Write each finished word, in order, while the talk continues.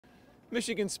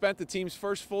Michigan spent the team's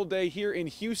first full day here in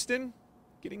Houston,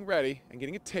 getting ready and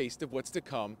getting a taste of what's to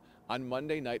come on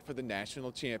Monday night for the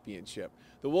national championship.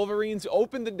 The Wolverines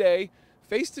opened the day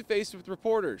face-to-face with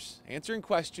reporters, answering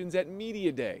questions at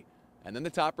Media Day. And then the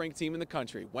top-ranked team in the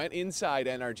country went inside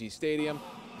NRG Stadium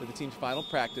for the team's final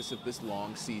practice of this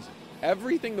long season.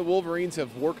 Everything the Wolverines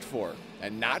have worked for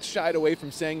and not shied away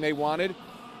from saying they wanted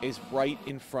is right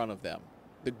in front of them.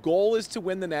 The goal is to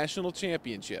win the national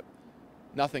championship,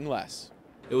 nothing less.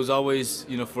 It was always,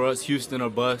 for us, Houston or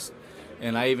bust.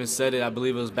 And I even said it, I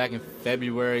believe it was back in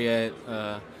February at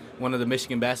one of the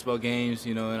Michigan basketball games,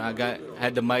 and I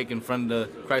had the mic in front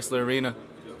of the Chrysler Arena.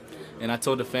 And I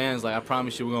told the fans, I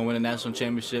promise you we're going to win a national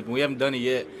championship. And we haven't done it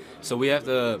yet, so we have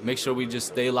to make sure we just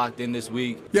stay locked in this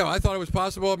week. Yeah, I thought it was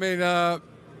possible. I mean,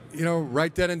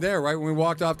 right then and there, right when we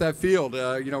walked off that field,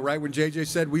 right when JJ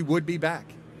said we would be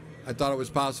back. I thought it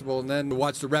was possible. And then to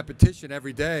watch the repetition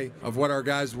every day of what our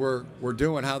guys were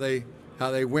doing, how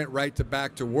they went right to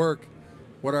back to work,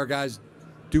 what our guys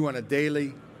do on a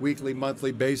daily, weekly,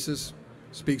 monthly basis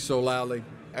speaks so loudly.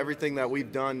 Everything that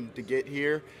we've done to get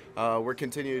here, we're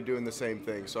continuing doing the same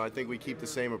thing. So I think we keep the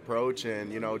same approach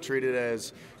and, treat it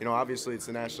as, obviously it's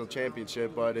the national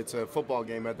championship, but it's a football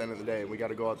game at the end of the day. And we got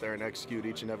to go out there and execute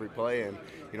each and every play. And,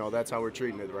 that's how we're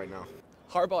treating it right now.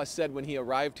 Harbaugh said when he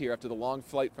arrived here after the long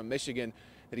flight from Michigan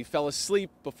that he fell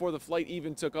asleep before the flight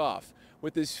even took off.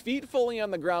 With his feet fully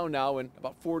on the ground now and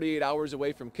about 48 hours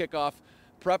away from kickoff,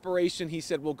 preparation, he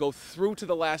said, will go through to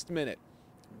the last minute.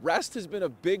 Rest has been a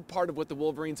big part of what the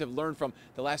Wolverines have learned from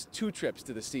the last 2 trips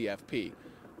to the CFP.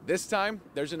 This time,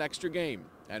 there's an extra game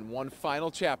and one final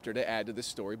chapter to add to the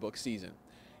storybook season.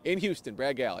 In Houston,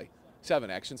 Brad Galli, 7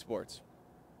 Action Sports.